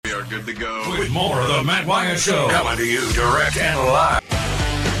Good to go. With more of the Matt Wyatt Show. Coming to you direct and live.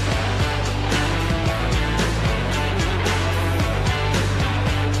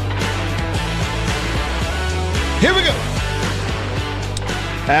 Here we go.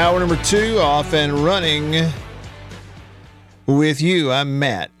 Hour number 2 off and running with you. I'm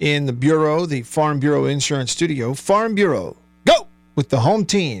Matt in the Bureau, the Farm Bureau Insurance Studio. Farm Bureau, go with the home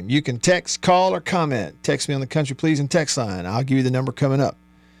team. You can text, call, or comment. Text me on the Country Pleasing text line. I'll give you the number coming up.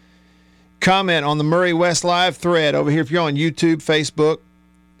 Comment on the Murray West Live thread over here if you're on YouTube, Facebook,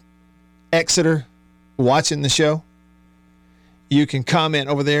 Exeter, watching the show. You can comment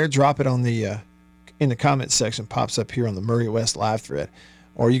over there. Drop it on the in the comments section. Pops up here on the Murray West Live thread.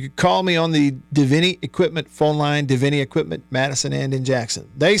 Or you can call me on the Divinity Equipment phone line, Divinity Equipment, Madison and in Jackson.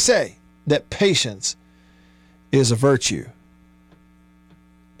 They say that patience is a virtue.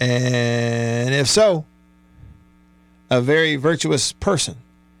 And if so, a very virtuous person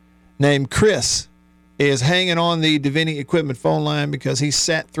named Chris is hanging on the Divinity Equipment phone line because he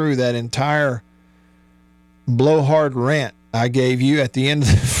sat through that entire blowhard rant I gave you at the end of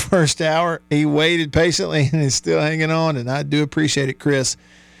the first hour. He waited patiently and is still hanging on, and I do appreciate it, Chris.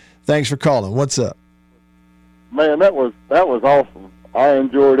 Thanks for calling. What's up? Man, that was awesome. I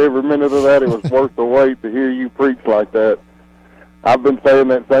enjoyed every minute of that. It was worth the wait to hear you preach like that. I've been saying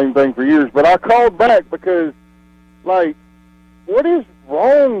that same thing for years, but I called back because, like, what is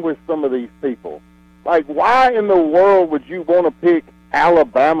wrong with some of these people? Like, why in the world would you want to pick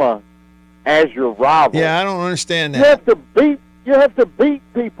Alabama as your rival? Yeah, I don't understand that. You have to beat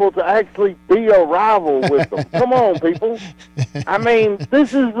people to actually be a rival with them. Come on, people. I mean,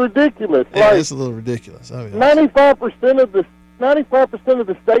 this is ridiculous. Yeah, like, it's a little ridiculous. 95% of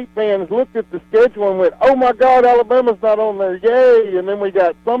the state fans looked at the schedule and went, "Oh my God, Alabama's not on there, yay!" And then we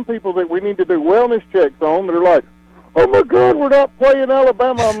got some people that we need to do wellness checks on that are like, "Oh my God, we're not playing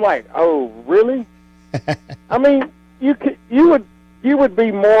Alabama." I'm like, "Oh, really?" I mean, you would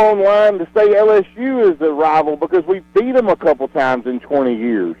be more on line to say LSU is a rival because we beat them a couple times in 20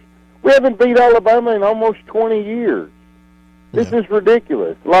 years. We haven't beat Alabama in almost 20 years. This is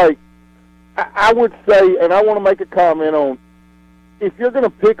ridiculous. Like, I would say, and I want to make a comment on, if you're going to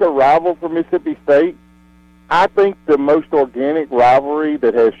pick a rival for Mississippi State, I think the most organic rivalry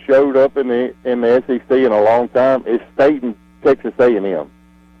that has showed up in the SEC in a long time is State and Texas A&M,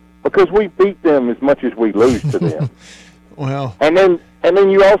 because we beat them as much as we lose to them. Well, and then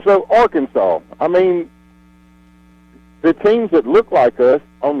you also Arkansas. I mean, the teams that look like us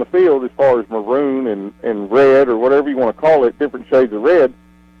on the field, as far as maroon and red or whatever you want to call it, different shades of red,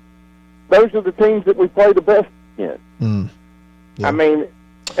 those are the teams that we play the best in. Yeah. I mean,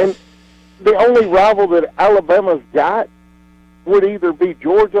 and the only rival that Alabama's got would either be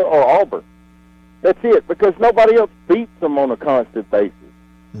Georgia or Auburn. That's it, because nobody else beats them on a constant basis.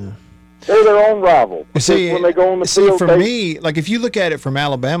 Yeah. They're their own rival. See, when they go on the field, for me, like if you look at it from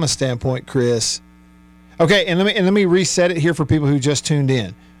Alabama's standpoint, Chris. Okay, and let me reset it here for people who just tuned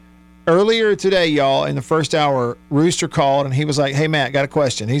in. Earlier today, y'all, in the first hour, Rooster called and he was like, "Hey Matt, got a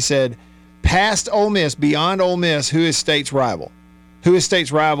question." He said, "Past Ole Miss, beyond Ole Miss, who is State's rival? Who is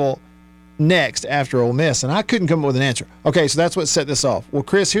State's rival next after Ole Miss?" And I couldn't come up with an answer. Okay, so that's what set this off. Well,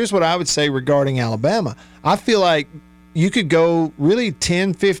 Chris, here's what I would say regarding Alabama. I feel like you could go really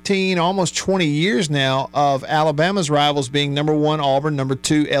 10, 15, almost 20 years now of Alabama's rivals being number 1 Auburn, number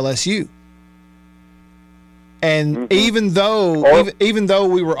 2 LSU. And even though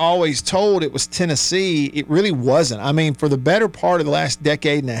we were always told it was Tennessee, it really wasn't. I mean, for the better part of the last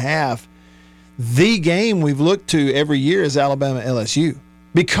decade and a half, the game we've looked to every year is Alabama LSU,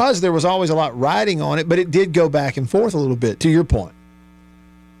 because there was always a lot riding on it, but it did go back and forth a little bit, to your point.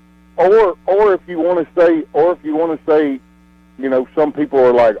 Or if you want to say, you know, some people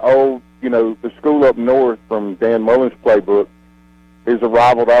are like, "Oh, you know, the school up north from Dan Mullen's playbook is a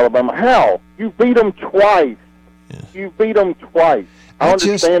rival to Alabama." How? You beat them twice. Yeah. You beat them twice. I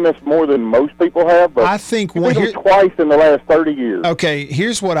understand that's more than most people have, but I think you beat them twice in the last 30 years. Okay,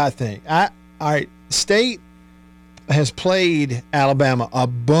 here's what I think. All right, State has played Alabama a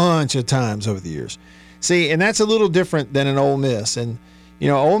bunch of times over the years. See, and that's a little different than an Ole Miss. And you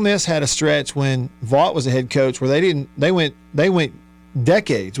know, Ole Miss had a stretch when Vaught was a head coach where they went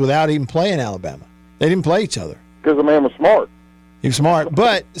decades without even playing Alabama. They didn't play each other. Because the man was smart. He was smart.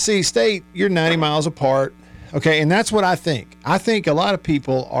 But, see, State, you're 90 miles apart. Okay, and that's what I think. I think a lot of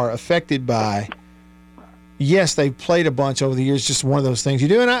people are affected by, yes, they've played a bunch over the years, just one of those things you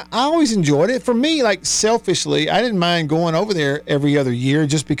do. And I always enjoyed it. For me, like, selfishly, I didn't mind going over there every other year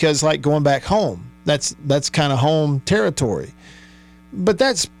just because, like, going back home. That's kind of home territory. But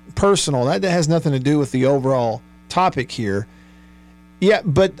that's personal. That has nothing to do with the overall topic here. Yeah,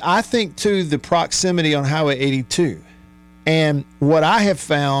 but I think, too, the proximity on Highway 82. And what I have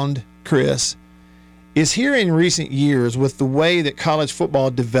found, Chris, is here in recent years with the way that college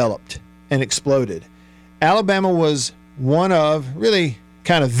football developed and exploded, Alabama was one of, really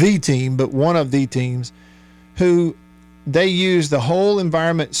kind of the team, but one of the teams who they used the whole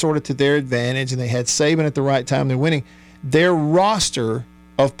environment sort of to their advantage, and they had Saban at the right time. They're winning. Their roster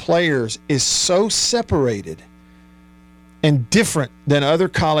of players is so separated and different than other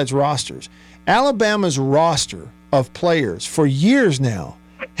college rosters. Alabama's roster of players for years now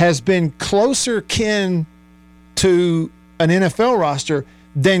has been closer kin to an NFL roster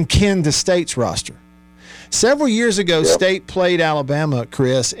than kin to State's roster. Several years ago, State played Alabama,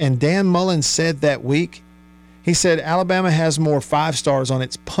 Chris, and Dan Mullen said that week, he said Alabama has more 5 stars on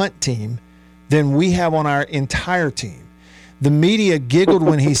its punt team than we have on our entire team. The media giggled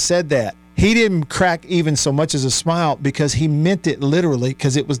when he said that. He didn't crack even so much as a smile because he meant it literally,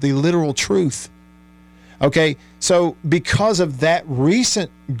 because it was the literal truth. Okay, so because of that recent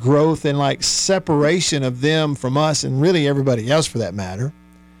growth and like separation of them from us and really everybody else for that matter,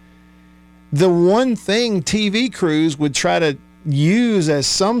 the one thing TV crews would try to use as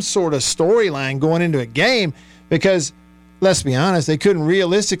some sort of storyline going into a game, because let's be honest, they couldn't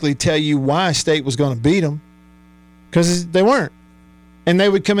realistically tell you why State was going to beat them because they weren't. And they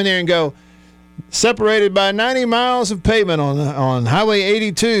would come in there and go, separated by 90 miles of pavement on Highway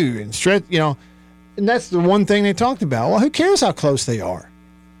 82 and stretch, and that's the one thing they talked about. Well, who cares how close they are?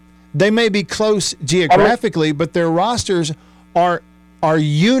 They may be close geographically, but their rosters are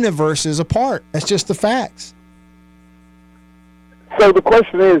universes apart. That's just the facts. So the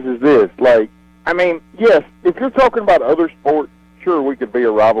question is this, yes, if you're talking about other sports, sure, we could be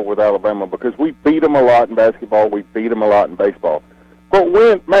a rival with Alabama because we beat them a lot in basketball, we beat them a lot in baseball. But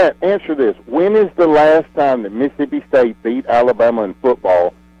when, Matt, answer this, when is the last time that Mississippi State beat Alabama in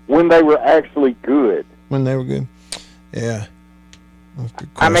football when they were actually good? When they were good? Yeah. That's a good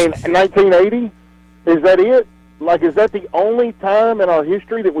I mean, 1980? Is that it? Is that the only time in our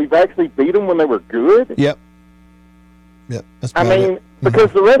history that we've actually beat them when they were good? Yep. That's about it.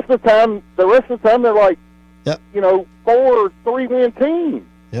 Because the rest of the time they're like, yep. 4 or 3-win teams.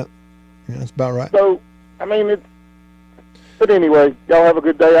 Yep. Yeah, that's about right. So, but anyway, y'all have a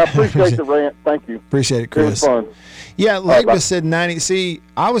good day. I appreciate the rant. Thank you. Appreciate it, Chris. It was fun. Yeah, Legba said 90. See,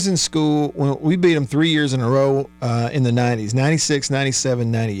 I was in school when we beat them 3 years in a row in the 90s, 96,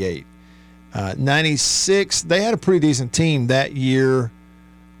 97, 98. 96, they had a pretty decent team that year.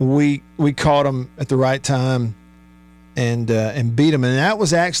 We caught them at the right time and beat them. And that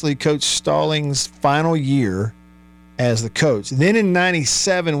was actually Coach Stallings' final year as the coach. Then in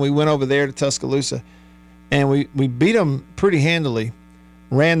 97, we went over there to Tuscaloosa, and we beat them pretty handily,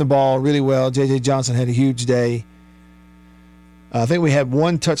 ran the ball really well. J.J. Johnson had a huge day. I think we had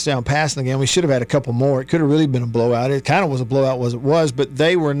 1 touchdown passing again. We should have had a couple more. It could have really been a blowout. It kind of was a blowout as it was, but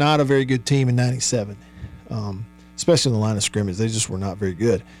they were not a very good team in 97, especially in the line of scrimmage. They just were not very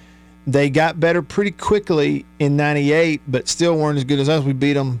good. They got better pretty quickly in 98, but still weren't as good as us. We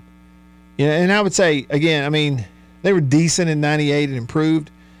beat them. And I would say, again, they were decent in 98 and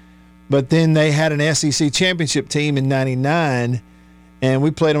improved, but then they had an SEC championship team in 99, and we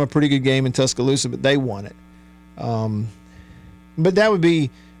played them a pretty good game in Tuscaloosa, but they won it. But that would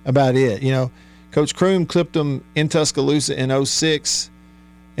be about it. Coach Kroom clipped them in Tuscaloosa in 06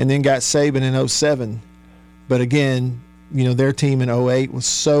 and then got Saban in 07. But again, their team in 08 was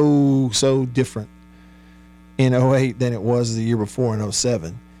so different in 08 than it was the year before in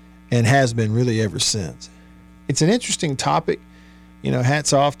 07 and has been really ever since. It's an interesting topic.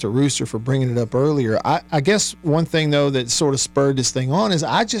 Hats off to Rooster for bringing it up earlier. I guess one thing, though, that sort of spurred this thing on is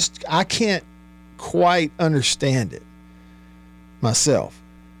I can't quite understand it myself.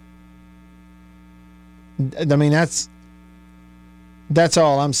 That's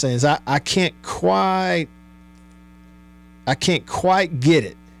all I'm saying is I can't quite get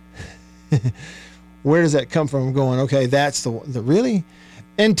it. Where does that come from? I'm going, okay, that's the really?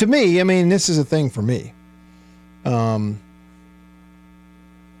 And to me, this is a thing for me.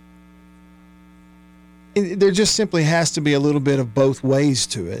 There just simply has to be a little bit of both ways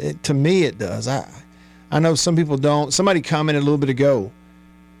to it. To me, it does. I know some people don't. Somebody commented a little bit ago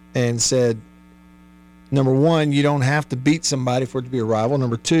and said, number one, you don't have to beat somebody for it to be a rival.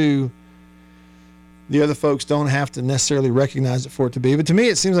 Number two, the other folks don't have to necessarily recognize it for it to be. But to me,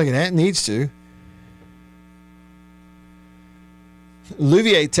 it seems like it needs to.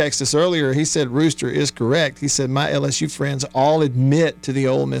 Louvier texted us earlier. He said Rooster is correct. He said, my LSU friends all admit to the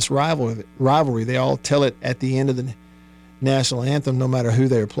Ole Miss rivalry. They all tell it at the end of the national anthem, no matter who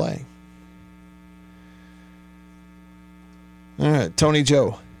they're playing. All right, Tony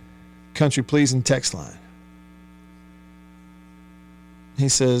Joe, country pleasing text line. He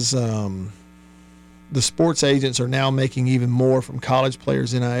says the sports agents are now making even more from college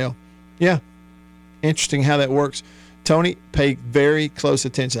players' NIL. Yeah, interesting how that works. Tony, pay very close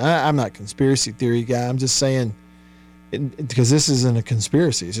attention. I'm not a conspiracy theory guy. I'm just saying, because this isn't a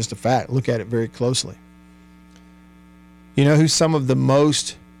conspiracy. It's just a fact. Look at it very closely. You know who's some of the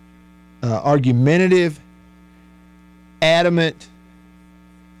most argumentative, adamant,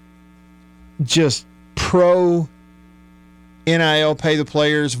 just pro NIL pay the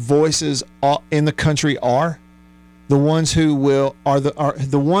players voices in the country are the ones who are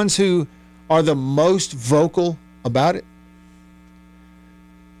the ones who are the most vocal about it?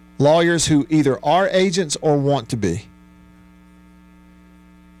 Lawyers who either are agents or want to be.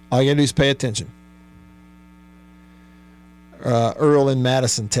 All you gotta do is pay attention. Earl in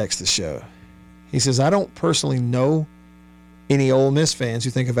Madison texts the show. He says, I don't personally know any Ole Miss fans who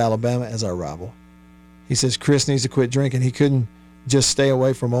think of Alabama as our rival. He says Chris needs to quit drinking. He couldn't just stay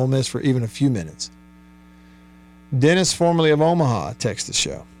away from Ole Miss for even a few minutes. Dennis, formerly of Omaha, texted the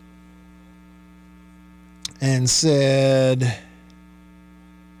show and said,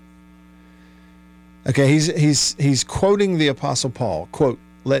 okay, he's quoting the Apostle Paul, quote,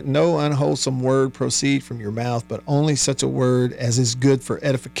 let no unwholesome word proceed from your mouth, but only such a word as is good for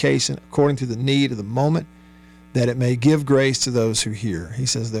edification according to the need of the moment, that it may give grace to those who hear. He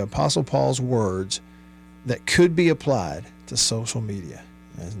says the Apostle Paul's words that could be applied to social media.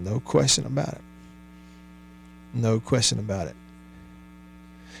 There's no question about it. No question about it.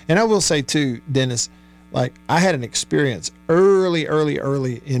 And I will say too, Dennis, like I had an experience early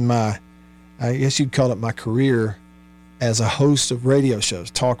in my, I guess you'd call it my career as a host of radio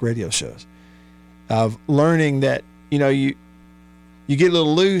shows, talk radio shows, of learning that, you know, you get a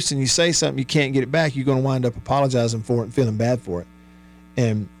little loose and you say something, you can't get it back, you're going to wind up apologizing for it and feeling bad for it.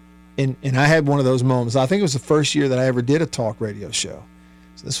 And I had one of those moments. I think it was the first year that I ever did a talk radio show.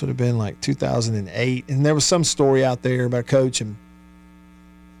 So this would have been like 2008. And there was some story out there about a coach, and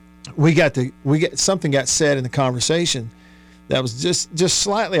something got said in the conversation that was just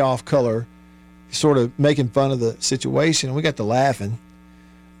slightly off color, sort of making fun of the situation. And we got to laughing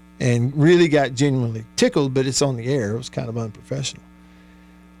and really got genuinely tickled, but it's on the air. It was kind of unprofessional.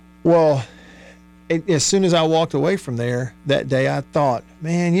 Well, as soon as I walked away from there that day, I thought,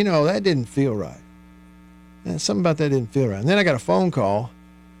 man, you know, that didn't feel right. And something about that didn't feel right. And then I got a phone call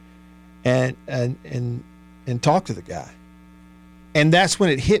and talked to the guy. And that's when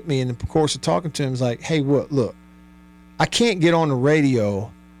it hit me in the course of talking to him. It's like, hey, look, I can't get on the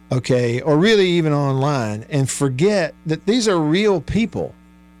radio, okay, or really even online and forget that these are real people.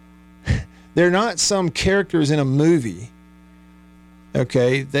 They're not some characters in a movie.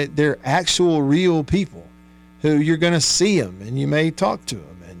 Okay, they're actual real people who you're going to see them and you may talk to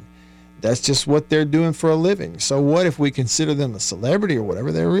them, and that's just what they're doing for a living. So what if we consider them a celebrity or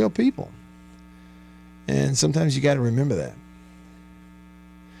whatever? They're real people. And sometimes you got to remember that.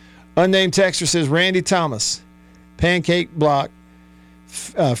 Unnamed texter says, Randy Thomas, pancake block,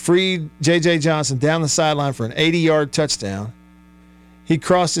 freed J.J. Johnson down the sideline for an 80-yard touchdown. He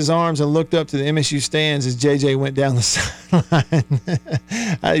crossed his arms and looked up to the MSU stands as JJ went down the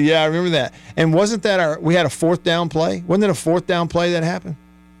sideline. Yeah, I remember that. And wasn't that we had a fourth down play? Wasn't it a fourth down play that happened?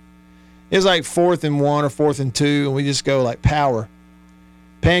 It was like 4th and 1 or 4th and 2, and we just go like power.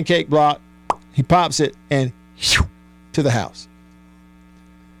 Pancake block. He pops it and to the house.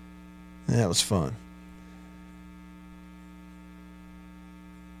 And that was fun.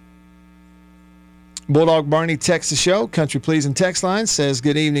 Bulldog Barney texts the show. Country Pleasing text line says,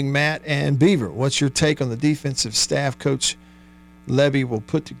 good evening, Matt and Beaver. What's your take on the defensive staff Coach Levy will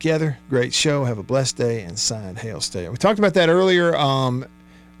put together? Great show. Have a blessed day, and signed, Hail State. We talked about that earlier.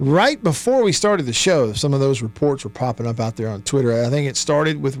 Right before we started the show, some of those reports were popping up out there on Twitter. I think it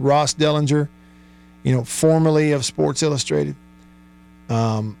started with Ross Dellinger, you know, formerly of Sports Illustrated.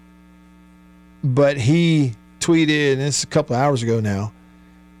 But he tweeted, and this is a couple of hours ago now,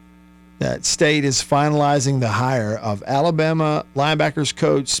 that State is finalizing the hire of Alabama linebackers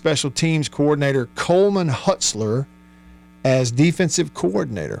coach, special teams coordinator Coleman Hutzler as defensive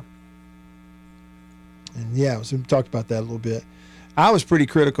coordinator. And yeah, we talked about that a little bit. I was pretty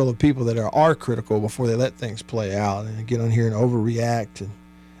critical of people that are critical before they let things play out and get on here and overreact and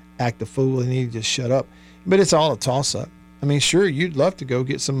act a fool. They need to just shut up. But it's all a toss-up. I mean, sure, you'd love to go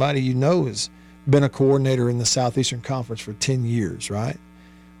get somebody you know has been a coordinator in the Southeastern Conference for 10 years, right?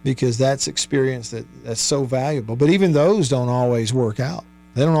 Because that's experience that's so valuable. But even those don't always work out.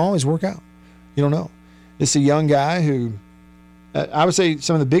 They don't always work out. You don't know. It's a young guy who, I would say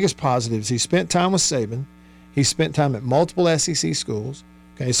some of the biggest positives, he spent time with Saban. He spent time at multiple SEC schools.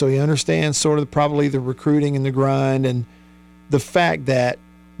 Okay, so he understands sort of probably the recruiting and the grind and the fact that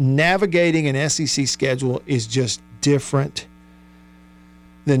navigating an SEC schedule is just different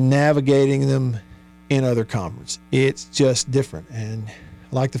than navigating them in other conferences. It's just different. And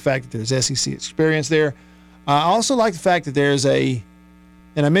I like the fact that there's SEC experience there. I also like the fact that there's and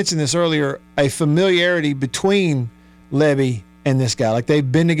I mentioned this earlier, a familiarity between Lebby and this guy. Like they've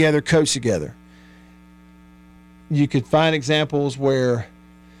been together, coached together. You could find examples where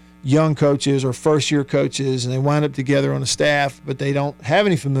young coaches or first-year coaches, and they wind up together on a staff, but they don't have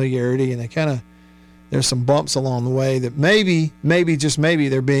any familiarity, and there's some bumps along the way that maybe, just maybe,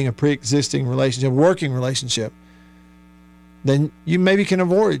 there being a pre-existing relationship, working relationship, then you maybe can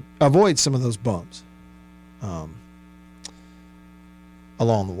avoid some of those bumps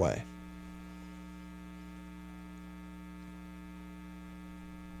along the way.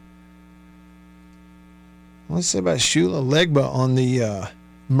 Let's say about Shula Legba on the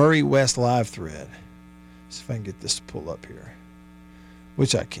Murray West live thread. See if I can get this to pull up here,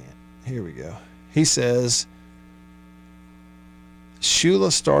 which I can't. Here we go. He says,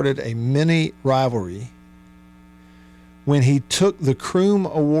 Shula started a mini rivalry when he took the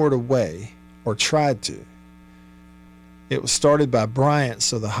Kroom Award away, or tried to. It was started by Bryant,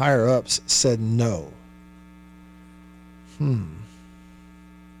 so the higher-ups said no.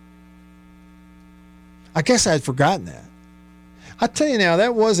 I guess I'd forgotten that. I tell you now,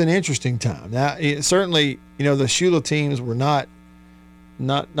 that was an interesting time. Now, certainly, the Shula teams were not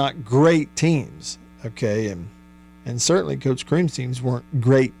great teams, okay, and certainly Coach Kroom's teams weren't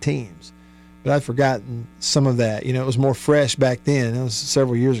great teams. But I'd forgotten some of that. It was more fresh back then. It was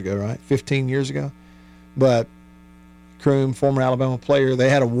several years ago, right? 15 years ago. But Kroom, former Alabama player, they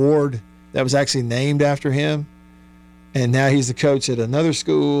had a award that was actually named after him. And now he's the coach at another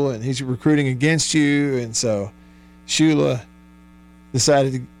school, and he's recruiting against you. And so Shula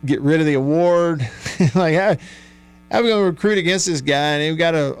decided to get rid of the award. Like, how are we going to recruit against this guy? And we've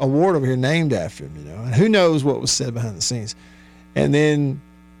got an award over here named after him, And who knows what was said behind the scenes. And then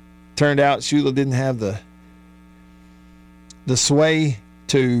turned out Shula didn't have the sway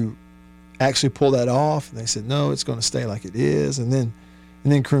to actually pull that off. And they said, no, it's going to stay like it is. And then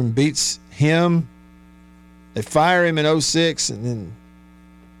Kroom beats him. They fire him in 2006, and then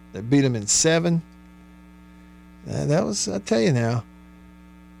they beat him in 2007. That was, I tell you now,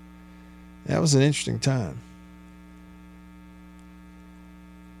 that was an interesting time.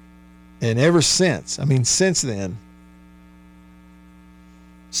 And ever since then,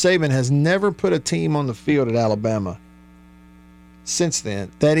 Saban has never put a team on the field at Alabama since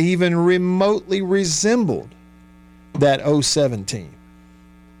then that even remotely resembled that 2007 team.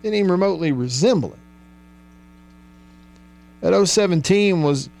 Didn't even remotely resemble it. That 2007 team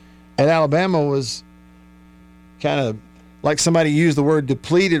at Alabama was kind of like, somebody used the word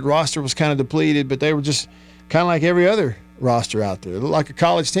depleted. Roster was kind of depleted, but they were just kind of like every other roster out there. It looked like a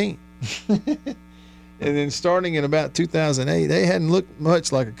college team. And then starting in about 2008, they hadn't looked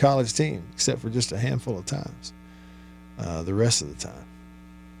much like a college team except for just a handful of times the rest of the time.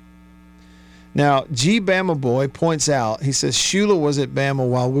 Now, G. Bama Boy points out, he says, Shula was at Bama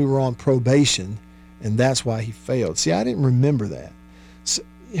while we were on probation, and that's why he failed. See, I didn't remember that. So,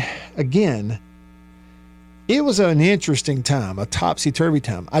 again, it was an interesting time, a topsy-turvy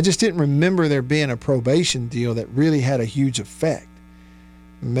time. I just didn't remember there being a probation deal that really had a huge effect.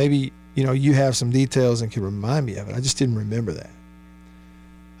 Maybe, you have some details and can remind me of it. I just didn't remember that.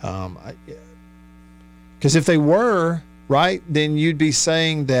 Because if they were, right, then you'd be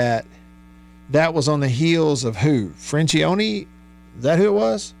saying that was on the heels of who? Francione? Is that who it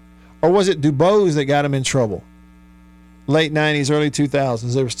was? Or was it Dubose that got him in trouble? Late 90s, early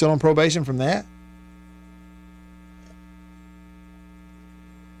 2000s. They were still on probation from that?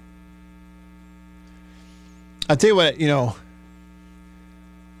 I tell you what,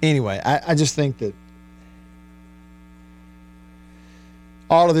 anyway, I just think that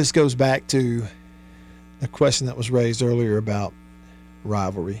all of this goes back to the question that was raised earlier about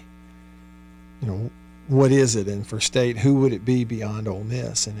rivalry. What is it? And for State, who would it be beyond Ole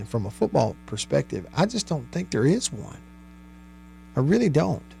Miss? And from a football perspective, I just don't think there is one. I really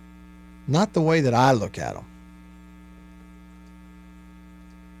don't. Not the way that I look at them.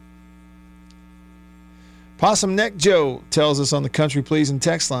 Possum Neck Joe tells us on the Country Pleasing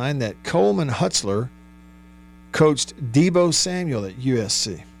text line that Coleman Hutzler coached Deebo Samuel at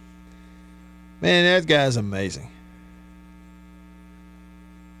USC. Man, that guy's amazing.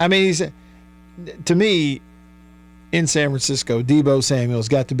 To me, in San Francisco, Deebo Samuel's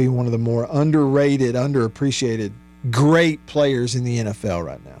got to be one of the more underrated, underappreciated, great players in the NFL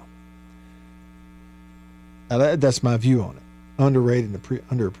right now. That's my view on it. Underrated and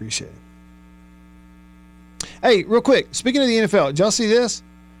underappreciated. Hey, real quick, speaking of the NFL, did y'all see this?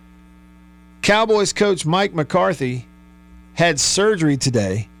 Cowboys coach Mike McCarthy had surgery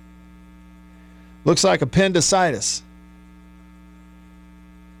today. Looks like appendicitis.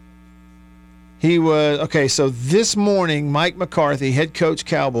 So this morning, Mike McCarthy, head coach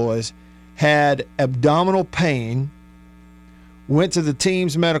Cowboys, had abdominal pain, went to the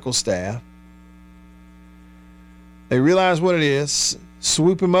team's medical staff. They realized what it is,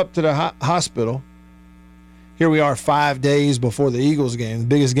 swoop him up to the hospital. Here we are 5 days before the Eagles game, the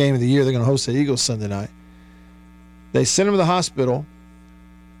biggest game of the year. They're going to host the Eagles Sunday night. They sent him to the hospital,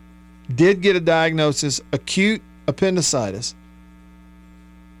 did get a diagnosis, acute appendicitis.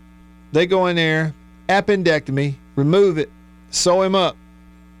 They go in there, appendectomy, remove it, sew him up.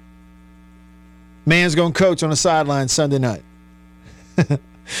 Man's going to coach on the sideline Sunday night. What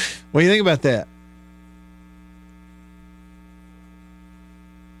do you think about that?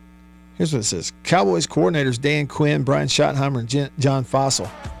 Here's what it says. Cowboys coordinators Dan Quinn, Brian Schottenheimer, and John Fossil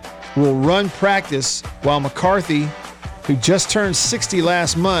will run practice while McCarthy, who just turned 60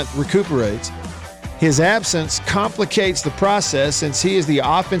 last month, recuperates. His absence complicates the process since he is the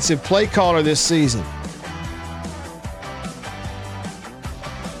offensive play caller this season.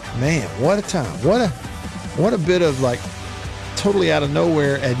 Man, what a time. What a bit of totally out of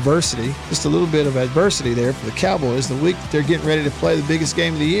nowhere adversity. Just a little bit of adversity there for the Cowboys the week that they're getting ready to play the biggest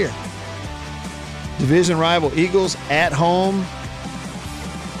game of the year. Division rival Eagles at home.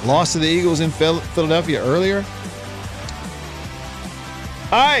 Lost to the Eagles in Philadelphia earlier.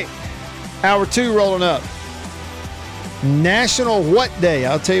 All right. Hour-2 rolling up. National What Day?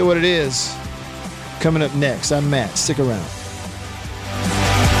 I'll tell you what it is. Coming up next. I'm Matt. Stick around.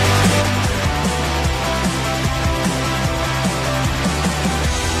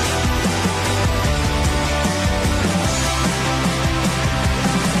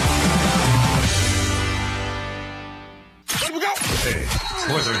 Hey,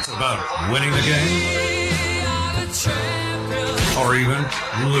 whether it's about winning the game or even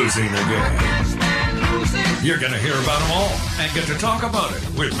losing the game, you're going to hear about them all and get to talk about it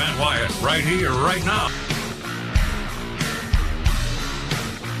with Matt Wyatt right here, right now.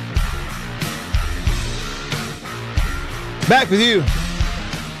 Back with you.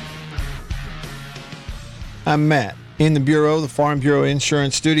 I'm Matt in the Bureau, the Farm Bureau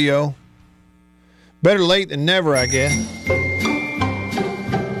Insurance Studio. Better late than never, I guess.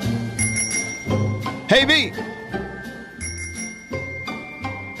 Hey, B.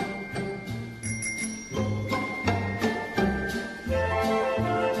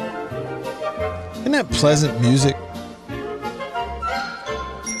 Isn't that pleasant music?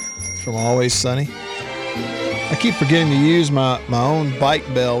 From Always Sunny. I keep forgetting to use my own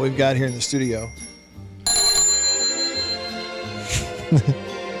bike bell we've got here in the studio.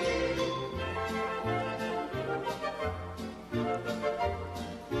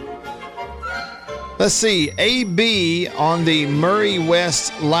 Let's see. AB on the Murray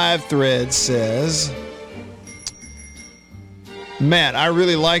West live thread says, Matt, I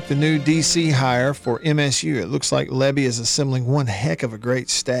really like the new DC hire for MSU. It looks like Lebby is assembling one heck of a great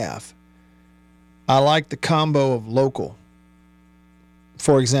staff. I like the combo of local.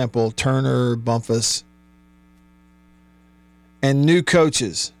 For example, Turner, Bumpus, and new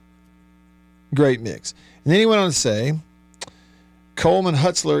coaches. Great mix. And then he went on to say, Coleman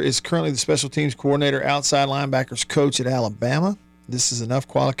Hutzler is currently the special teams coordinator, outside linebackers coach at Alabama. This is enough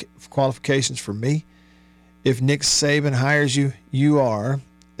qualifications for me. If Nick Saban hires you, you are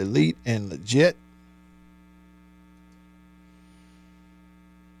elite and legit.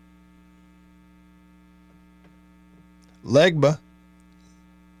 Legba,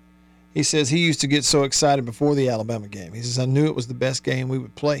 he says he used to get so excited before the Alabama game. He says, I knew it was the best game we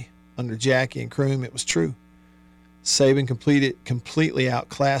would play. Under Jackie and Kroom, it was true. Saban completely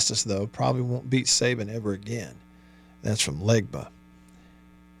outclassed us, though. Probably won't beat Saban ever again. That's from Legba.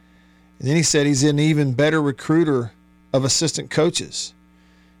 And then he said he's an even better recruiter of assistant coaches.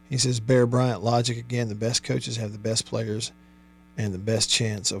 He says Bear Bryant logic again, the best coaches have the best players and the best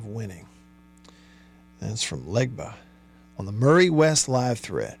chance of winning. That's from Legba on the Murray West live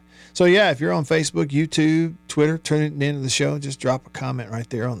thread. So, yeah, if you're on Facebook, YouTube, Twitter, tuning into the show, just drop a comment right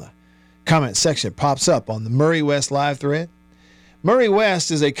there on the comment section. It pops up on the Murray West live thread. Murray West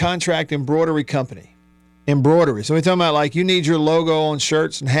is a contract embroidery company. Embroidery. So we're talking about like you need your logo on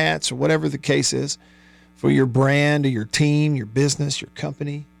shirts and hats or whatever the case is for your brand or your team, your business, your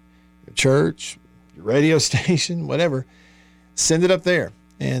company, your church, your radio station, whatever. Send it up there.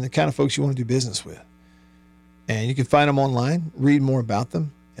 And the kind of folks you want to do business with. And you can find them online, read more about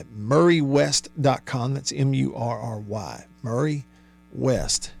them. at murraywest.com. That's MURRY,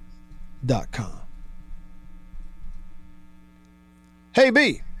 murraywest.com. Hey,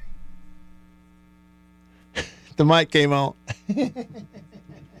 B. The mic came on.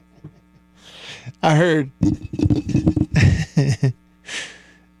 I heard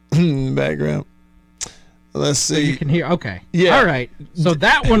background. Let's see. You can hear. Okay. Yeah. All right. So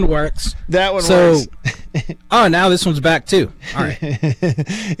that one works. That one works. Oh, now this one's back too. All right.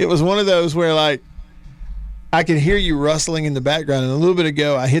 It was one of those where, like, I could hear you rustling in the background, and a little bit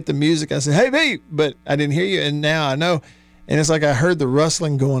ago I hit the music. I said, "Hey, B," but I didn't hear you, and now I know. And it's like I heard the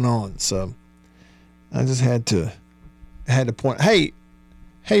rustling going on, so I just had to point. Hey,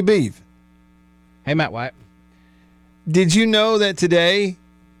 Beeve. Hey, Matt Wyatt. Did you know that today?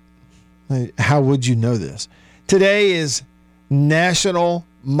 How would you know this? Today is National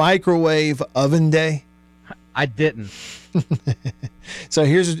Microwave Oven Day. I didn't. So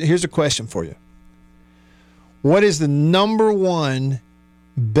here's a question for you. What is the number one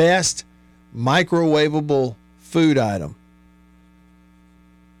best microwavable food item?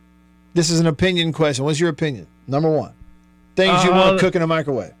 This is an opinion question. What's your opinion? Number one. Things you want to cook in a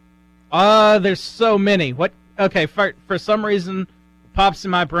microwave. There's so many. What? Okay, for some reason, pops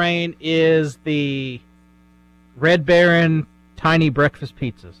in my brain is the Red Baron tiny breakfast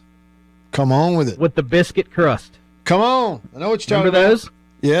pizzas. Come on with it. With the biscuit crust. Come on. I know what you're talking about. Remember those?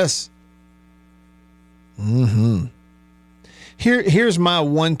 Yes. Mm-hmm. Here's my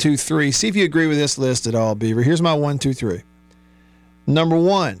 1, 2, 3. See if you agree with this list at all, Beaver. Here's my 1, 2, 3. Number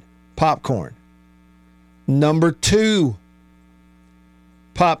 1, popcorn. Number 2,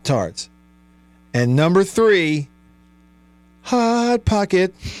 Pop-Tarts. And number 3, Hot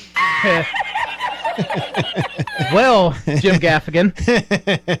Pocket. Well, Jim Gaffigan.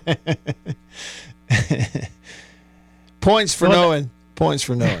 Points for knowing. Points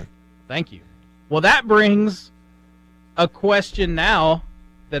for knowing. Thank you. Well, that brings a question now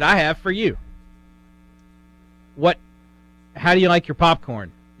that I have for you. How do you like your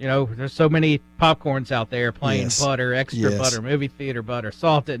popcorn? You know, there's so many popcorns out there, plain butter, extra butter, movie theater butter,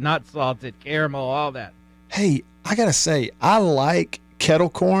 salted, not salted, caramel, all that. Hey, I got to say, I like kettle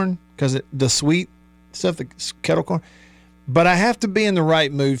corn because the sweet stuff, the kettle corn, but I have to be in the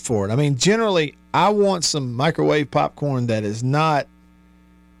right mood for it. I mean, generally, I want some microwave popcorn that is not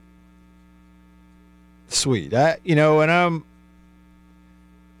sweet. There's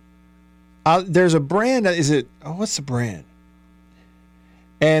a brand, what's the brand?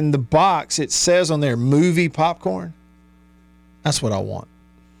 And the box, it says on there, movie popcorn. That's what I want.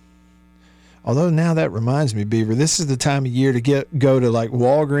 Although now that reminds me, Beaver, this is the time of year to go to like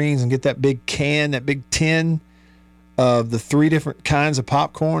Walgreens and get that big can, that big tin of the 3 different kinds of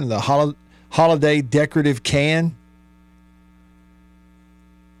popcorn, the holiday decorative can.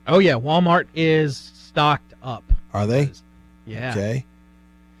 Oh, yeah. Walmart is stocked up. Are they? Yeah. Okay.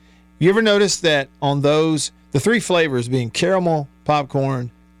 You ever notice that on those, the 3 flavors being caramel,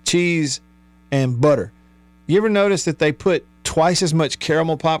 popcorn, cheese, and butter, you ever notice that they put twice as much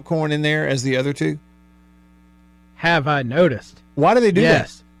caramel popcorn in there as the other 2? Have I noticed? Why do they do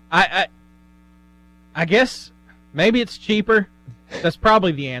that? Yes. I guess maybe it's cheaper. That's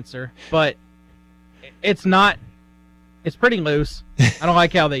probably the answer. But it's not. It's pretty loose. I don't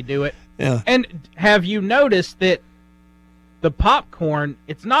like how they do it. Yeah. And have you noticed that the popcorn,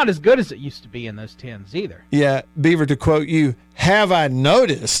 it's not as good as it used to be in those tins either? Yeah, Beaver, to quote you, have I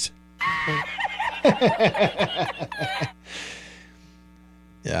noticed?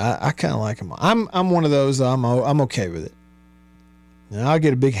 Yeah, I kind of like them. I'm one of those. I'm okay with it. And I'll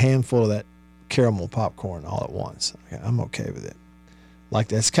get a big handful of that caramel popcorn all at once. I'm okay with it. Like,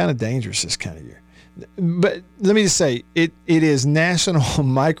 that's kind of dangerous this kind of year. But let me just say, it is National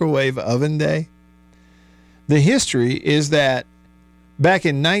Microwave Oven Day. The history is that back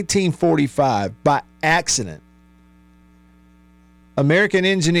in 1945, by accident, American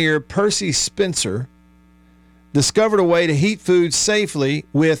engineer Percy Spencer discovered a way to heat food safely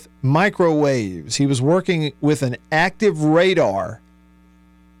with microwaves. He was working with an active radar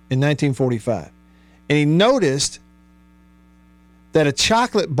in 1945, and he noticed that a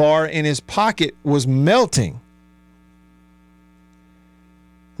chocolate bar in his pocket was melting.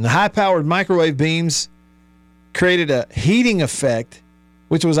 And the high-powered microwave beams created a heating effect,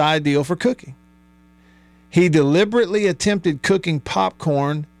 which was ideal for cooking. He deliberately attempted cooking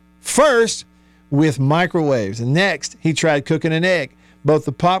popcorn first with microwaves, and next he tried cooking an egg. Both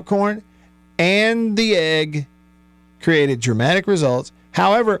the popcorn and the egg created dramatic results.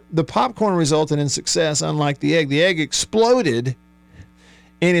 However, the popcorn resulted in success, unlike the egg. The egg exploded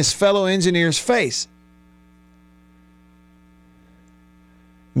in his fellow engineer's face.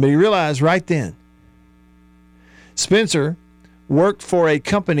 But he realized right then, Spencer worked for a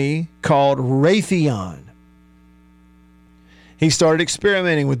company called Raytheon. He started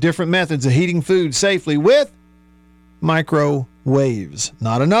experimenting with different methods of heating food safely with microwaves.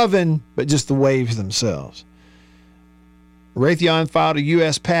 Not an oven, but just the waves themselves. Raytheon filed a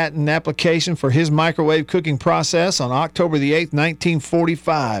U.S. patent application for his microwave cooking process on October the 8th,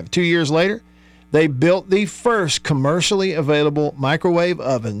 1945. 2 years later, they built the first commercially available microwave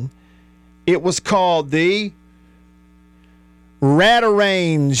oven. It was called the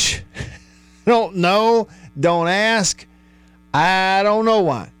Ratarange. Don't know. Don't ask. I don't know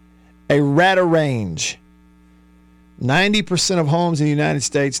why. A Ratarange. 90% of homes in the United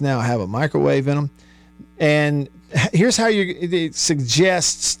States now have a microwave in them. And here's how it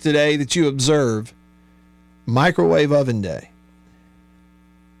suggests today that you observe Microwave Oven Day.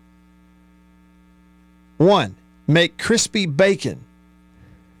 1, make crispy bacon.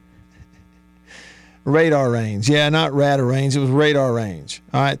 Radar range. Yeah, not radar range. It was radar range.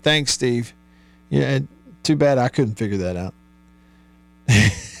 All right, thanks, Steve. Yeah, too bad I couldn't figure that out.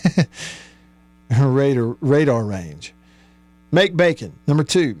 Radar range. Make bacon. Number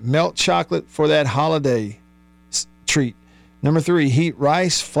 2, melt chocolate for that holiday treat. Number 3, heat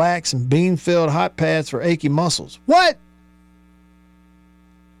rice, flax, and bean-filled hot pads for achy muscles. What?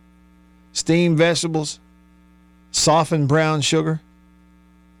 Steam vegetables, soften brown sugar,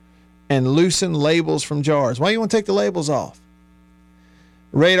 and loosen labels from jars. Why do you want to take the labels off?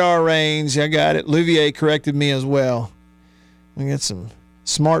 Radar range, I got it. Louvier corrected me as well. We got some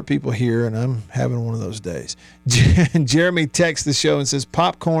smart people here, and I'm having one of those days. Jeremy texts the show and says,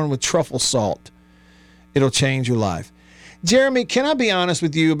 popcorn with truffle salt. It'll change your life. Jeremy, can I be honest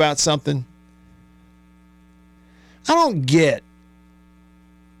with you about something? I don't get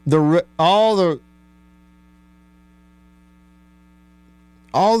all the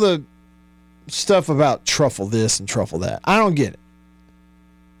stuff about truffle this and truffle that. I don't get it.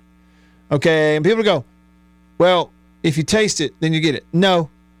 Okay, and people go, well, if you taste it, then you get it. No,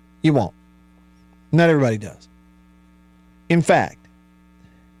 you won't. Not everybody does. In fact,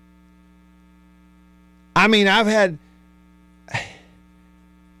 I mean, I've had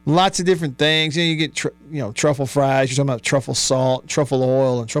lots of different things. You get truffle fries. You're talking about truffle salt, truffle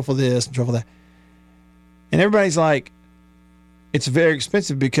oil, and truffle this and truffle that. And everybody's like, it's very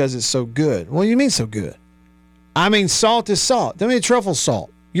expensive because it's so good. What do you mean so good? I mean, salt is salt. Don't mean truffle salt.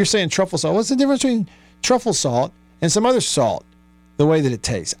 You're saying truffle salt. What's the difference between truffle salt and some other salt? The way that it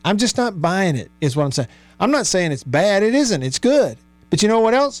tastes. I'm just not buying it, is what I'm saying. I'm not saying it's bad. It isn't. It's good. But you know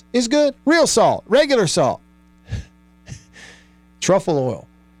what else is good? Real salt. Regular salt. Truffle oil.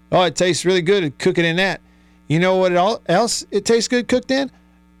 Oh, it tastes really good. Cook it in that. You know what else it tastes good cooked in?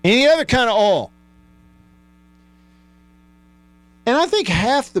 Any other kind of oil. And I think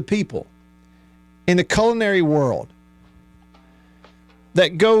half the people in the culinary world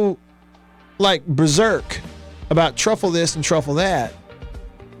that go like berserk about truffle this and truffle that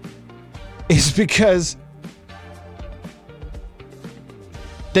is because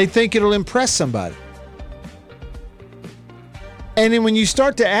they think it'll impress somebody. And then when you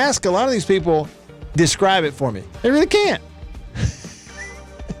start to ask a lot of these people, describe it for me, they really can't.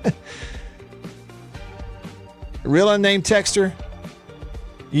 Real unnamed texter,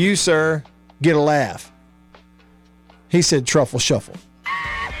 you, sir, get a laugh. He said truffle shuffle.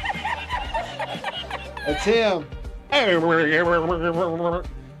 That's him.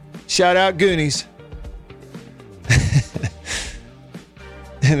 Shout out Goonies.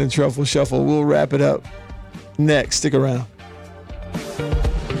 And the truffle shuffle. We'll wrap it up next. Stick around.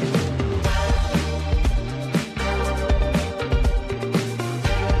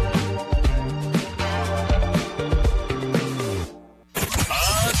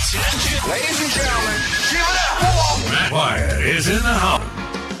 Ladies and gentlemen, give it up. Matt Wyatt is in the house.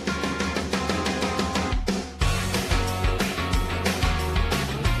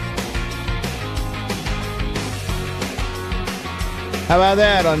 How about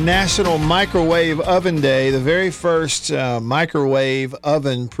that on National Microwave Oven Day? The very first microwave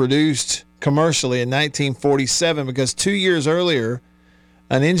oven produced commercially in 1947, because 2 years earlier,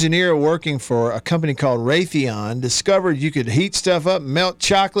 an engineer working for a company called Raytheon discovered you could heat stuff up, melt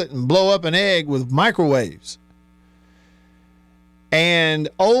chocolate, and blow up an egg with microwaves. And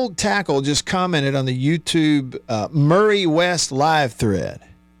Old Tackle just commented on the YouTube Murray West live thread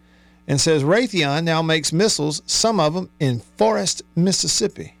and says Raytheon now makes missiles, some of them in Forest,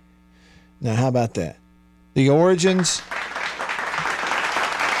 Mississippi. Now, how about that? The origins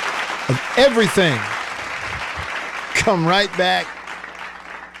of everything come right back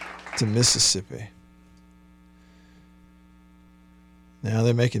to Mississippi. Now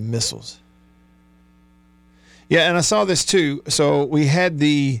they're making missiles. Yeah, and I saw this too. So we had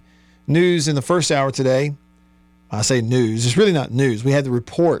the news in the first hour today. I say news. It's really not news. We had the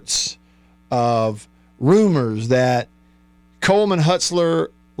reports of rumors that Coleman Hutzler,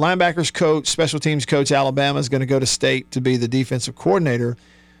 linebackers coach, special teams coach, Alabama, is going to go to state to be the defensive coordinator.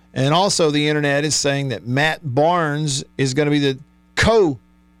 And also the internet is saying that Matt Barnes is going to be the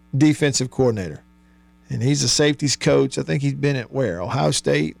co-defensive coordinator. And he's a safeties coach. I think he's been at where? Ohio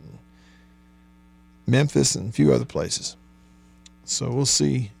State, Memphis, and a few other places. So we'll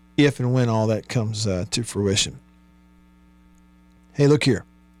see if and when all that comes to fruition. Hey, look here.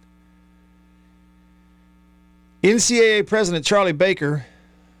 NCAA President Charlie Baker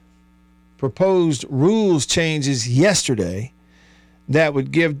proposed rules changes yesterday that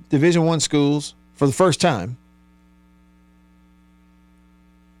would give Division I schools, for the first time,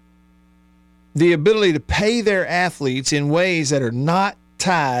 the ability to pay their athletes in ways that are not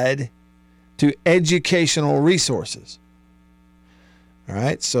tied to educational resources. All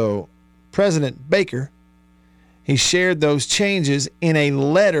right, so President Baker, he shared those changes in a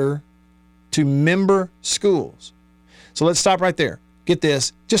letter to member schools. So let's stop right there. Get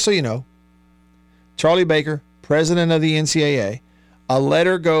this, just so you know. Charlie Baker, president of the NCAA, a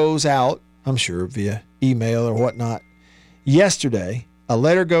letter goes out, I'm sure via email or whatnot, yesterday. A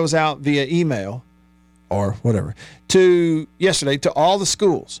letter goes out via email or whatever to all the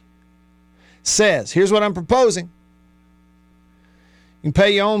schools. Says, here's what I'm proposing. You can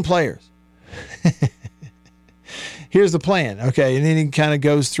pay your own players. Here's the plan, okay? And then he kind of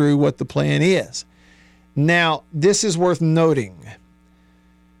goes through what the plan is. Now, this is worth noting.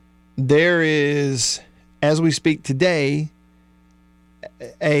 There is, as we speak today,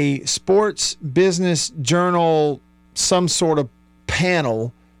 a sports business journal, some sort of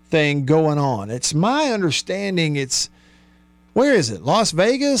panel thing going on. It's my understanding where is it? Las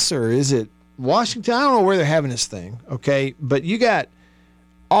Vegas or is it Washington? I don't know where they're having this thing, okay? But you got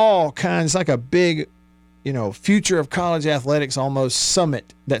all kinds, like a big, future of college athletics almost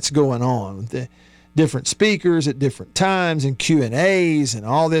summit that's going on with the different speakers at different times and Q&As and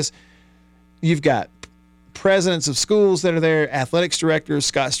all this. You've got presidents of schools that are there, athletics directors.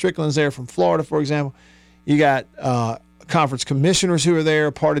 Scott Strickland's there from Florida, for example. You got conference commissioners who are there,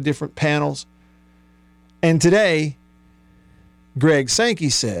 part of different panels. And today, Greg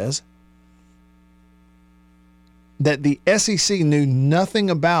Sankey says that the SEC knew nothing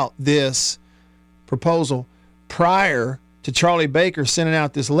about this proposal prior to Charlie Baker sending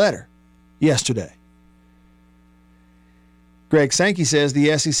out this letter yesterday. Greg Sankey says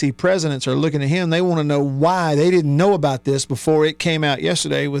the SEC presidents are looking at him. They want to know why they didn't know about this before it came out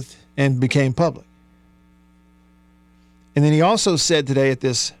yesterday and became public. And then he also said today at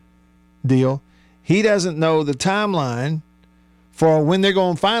this deal, he doesn't know the timeline for when they're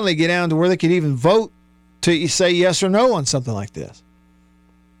going to finally get down to where they could even vote to say yes or no on something like this.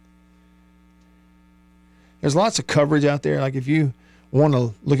 There's lots of coverage out there. Like if you want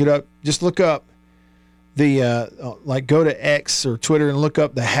to look it up, just look up the, go to X or Twitter and look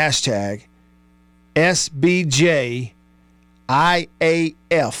up the hashtag SBJIAF,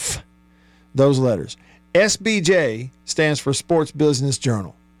 those letters. SBJ stands for Sports Business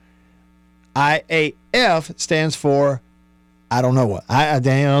Journal. IAF stands for, I don't know what. I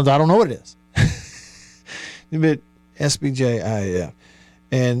don't know what it is. But SBJ, IAF.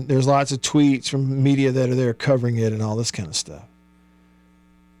 And there's lots of tweets from media that are there covering it and all this kind of stuff.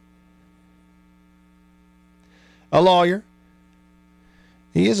 A lawyer.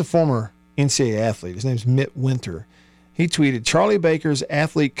 He is a former NCAA athlete. His name's Mitt Winter. He tweeted, Charlie Baker's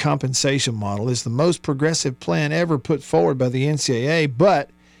athlete compensation model is the most progressive plan ever put forward by the NCAA, but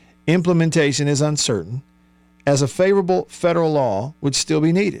implementation is uncertain, as a favorable federal law would still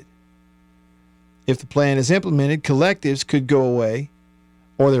be needed. If the plan is implemented, collectives could go away,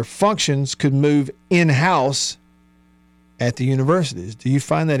 or their functions could move in-house at the universities. Do you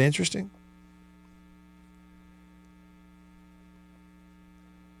find that interesting?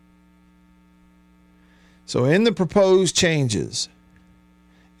 So in the proposed changes,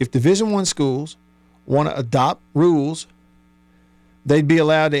 if Division I schools want to adopt rules, they'd be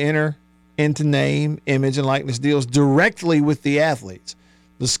allowed to enter into name, image, and likeness deals directly with the athletes.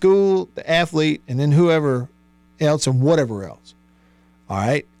 The school, the athlete, and then whoever else and whatever else. All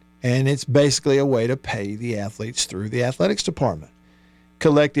right? And it's basically a way to pay the athletes through the athletics department.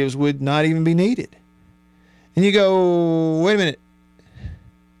 Collectives would not even be needed. And you go, wait a minute.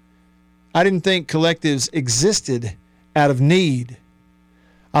 I didn't think collectives existed out of need.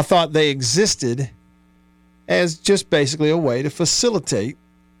 I thought they existed as just basically a way to facilitate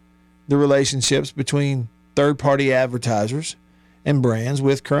the relationships between third-party advertisers and brands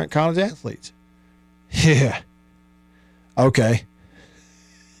with current college athletes. Yeah. Okay.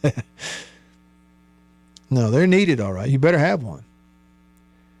 No, they're needed, all right. You better have one.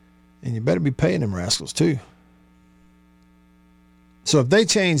 And you better be paying them rascals, too. So if they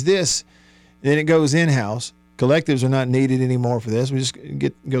change this, then it goes in-house. Collectives are not needed anymore for this. We just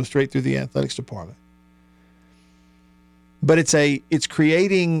go straight through the athletics department. But it's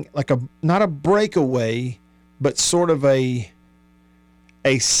creating like not a breakaway, but sort of a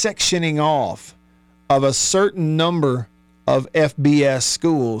sectioning off of a certain number of FBS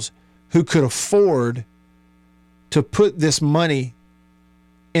schools who could afford to put this money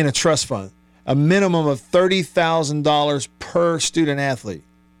in a trust fund, a minimum of $30,000 per student athlete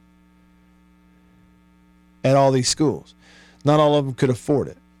at all these schools. Not all of them could afford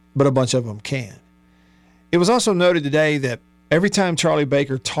it, but a bunch of them can. It was also noted today that every time Charlie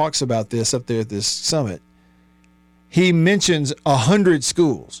Baker talks about this up there at this summit, he mentions 100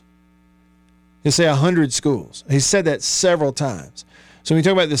 schools. He'll say 100 schools. He said that several times. So when we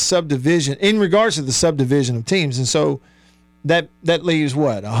talk about the subdivision, in regards to the subdivision of teams, and so that leaves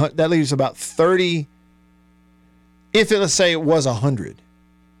what? That leaves about 30, let's say it was 100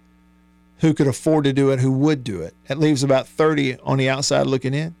 who could afford to do it, who would do it. That leaves about 30 on the outside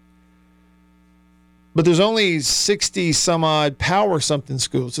looking in. But there's only 60 some odd power something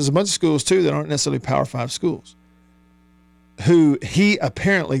schools. There's a bunch of schools too that aren't necessarily Power 5 schools who he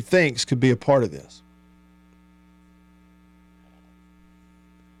apparently thinks could be a part of this.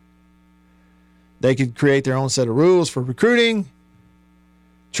 They could create their own set of rules for recruiting,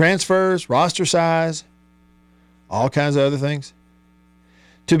 transfers, roster size, all kinds of other things.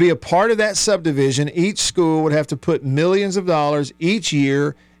 To be a part of that subdivision, each school would have to put millions of dollars each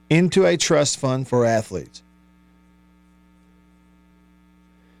year into a trust fund for athletes.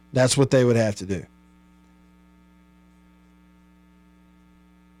 That's what they would have to do.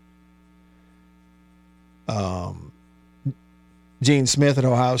 Gene Smith at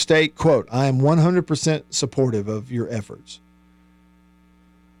Ohio State, quote, "I am 100% supportive of your efforts."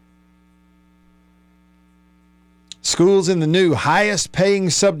 Schools in the new highest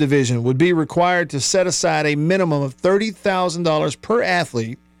paying subdivision would be required to set aside a minimum of $30,000 per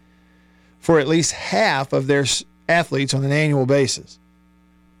athlete for at least half of their athletes on an annual basis.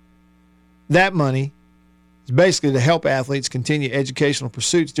 That money is basically to help athletes continue educational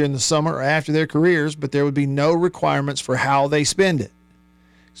pursuits during the summer or after their careers, but there would be no requirements for how they spend it.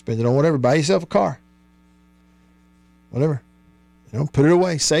 Spend it on whatever. Buy yourself a car. Whatever. Put it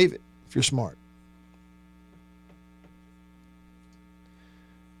away. Save it if you're smart.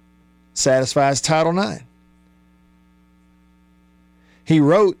 Satisfies Title IX. He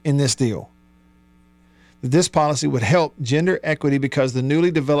wrote in this deal that this policy would help gender equity because the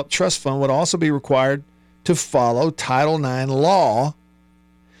newly developed trust fund would also be required to follow Title IX law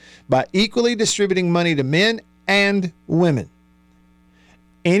by equally distributing money to men and women.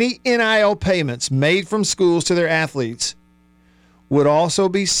 Any NIL payments made from schools to their athletes would also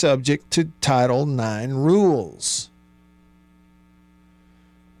be subject to Title IX rules.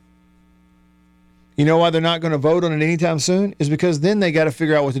 You know why they're not going to vote on it anytime soon? Is because then they got to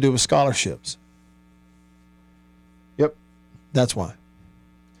figure out what to do with scholarships. Yep, that's why.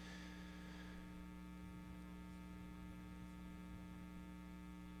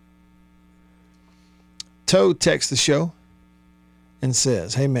 Toad texts the show and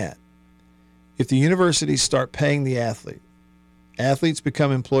says, "Hey, Matt, if the universities start paying the athletes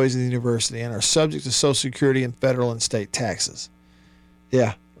become employees of the university and are subject to Social Security and federal and state taxes."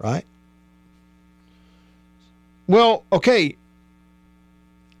 Yeah, right? Well, okay.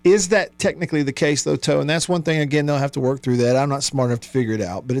 Is that technically the case, though, Toe? And that's one thing, again, they'll have to work through that. I'm not smart enough to figure it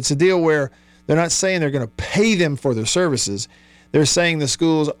out. But it's a deal where they're not saying they're going to pay them for their services. They're saying the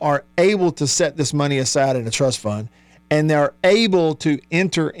schools are able to set this money aside in a trust fund, and they're able to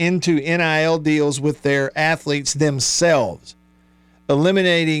enter into NIL deals with their athletes themselves,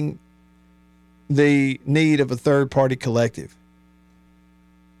 eliminating the need of a third-party collective.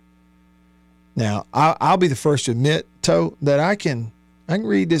 Now, I'll be the first to admit, Toe, that I can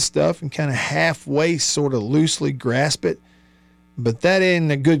read this stuff and kind of halfway sort of loosely grasp it, but that ain't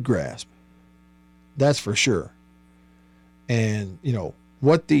a good grasp. That's for sure. And,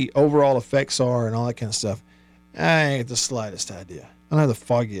 what the overall effects are and all that kind of stuff, I ain't the slightest idea. I don't have the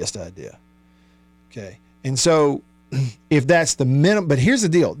foggiest idea. Okay. And so if that's the minimum, but here's the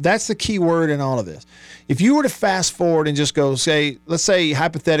deal. That's the key word in all of this. If you were to fast forward and just go let's say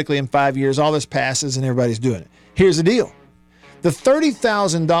hypothetically in 5 years, all this passes and everybody's doing it. Here's the deal. The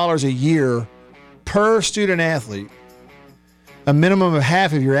 $30,000 a year per student athlete, a minimum of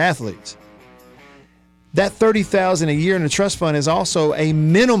half of your athletes, That $30,000 a year in the trust fund is also a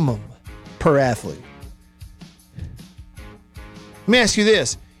minimum per athlete. Let me ask you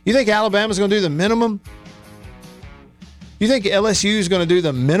this. You think Alabama's going to do the minimum? You think LSU is going to do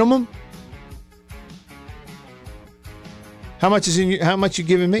the minimum? How much you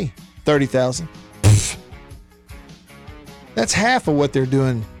giving me? $30,000. That's half of what they're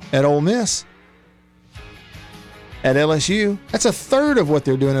doing at Ole Miss. At LSU, that's a third of what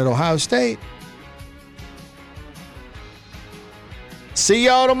they're doing at Ohio State. See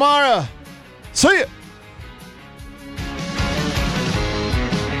y'all tomorrow. See ya.